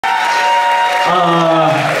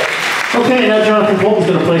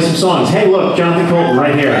songs. Hey, look, Jonathan Coulton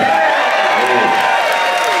right here.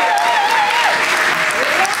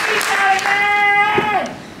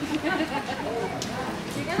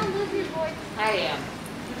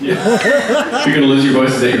 Yeah. You're gonna lose your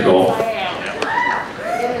voice, is that your goal?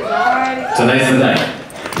 So nice and nice.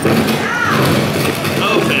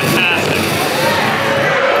 Oh, fantastic.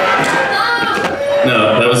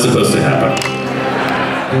 No, that was supposed to happen.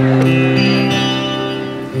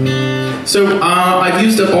 So, I've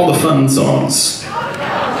used up all the fun songs.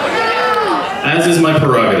 As is my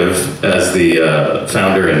prerogative as the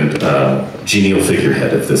founder and genial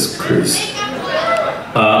figurehead of this cruise.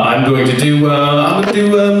 I'm going to do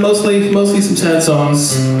mostly some sad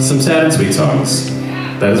songs, some sad and sweet songs.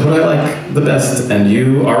 That is what I like the best, and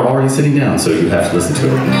you are already sitting down, so you have to listen to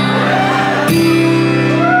it.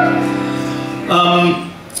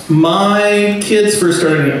 My kids first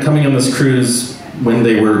started coming on this cruise when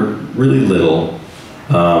they were really little,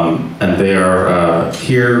 and they are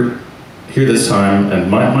here this time,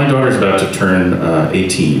 and my daughter's about to turn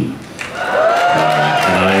 18.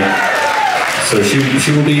 So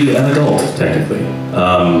she will be an adult, technically.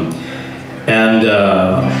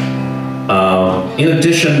 In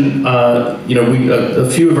addition, a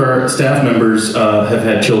few of our staff members have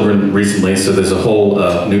had children recently, so there's a whole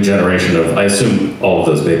new generation of, I assume all of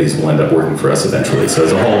those babies will end up working for us eventually, so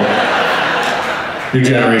there's a whole new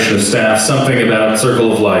generation of staff, something about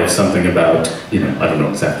Circle of Life, something about, I don't know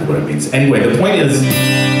exactly what it means. Anyway, the point is,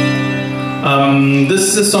 this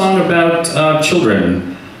is a song about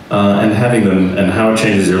children, and having them, and how it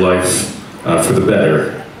changes your life for the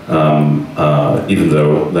better, even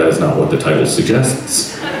though that is not what the title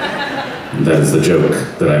suggests. That is the joke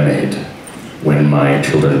that I made when my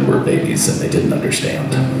children were babies and they didn't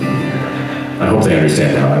understand. I hope they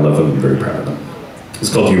understand now. I love them, I'm very proud of them. It's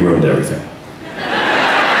called You Ruined Everything.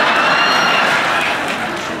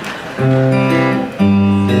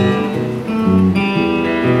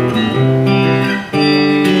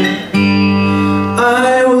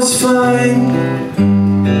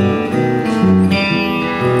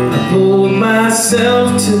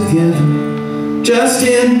 Myself together just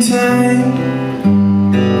in time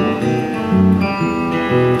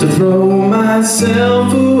to throw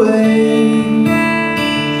myself away.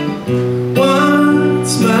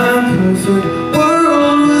 Once my perfect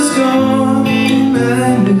world was gone, I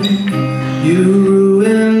knew you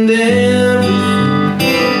ruined everything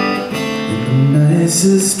in the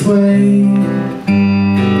nicest way.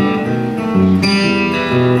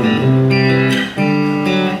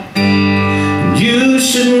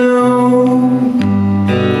 Should know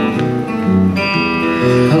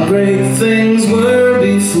how great things were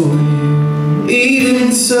before you.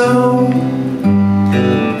 Even so,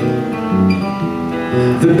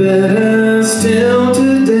 they're better still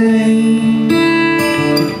today.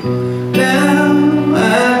 Now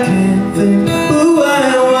I can't think who I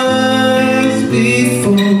was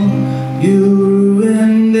before you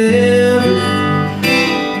ruined everything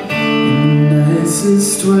in the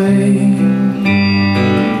nicest way.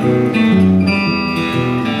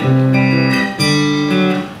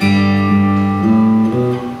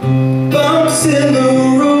 In the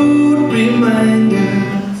road remind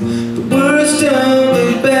us the worst of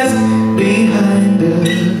the best behind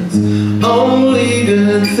us. Only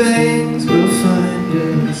good things will find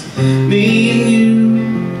us, me and you.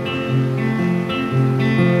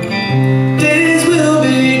 Days will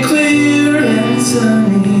be clear and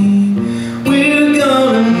sunny. We're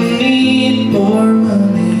gonna need more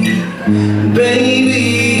money. And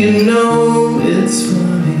baby, you know it's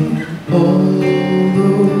funny. All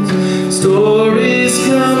those stories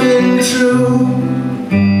coming true.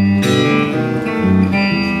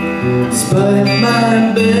 Despite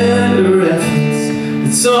my better efforts,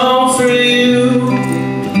 it's all for you.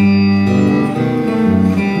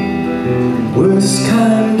 Worst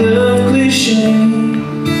kind of cliche.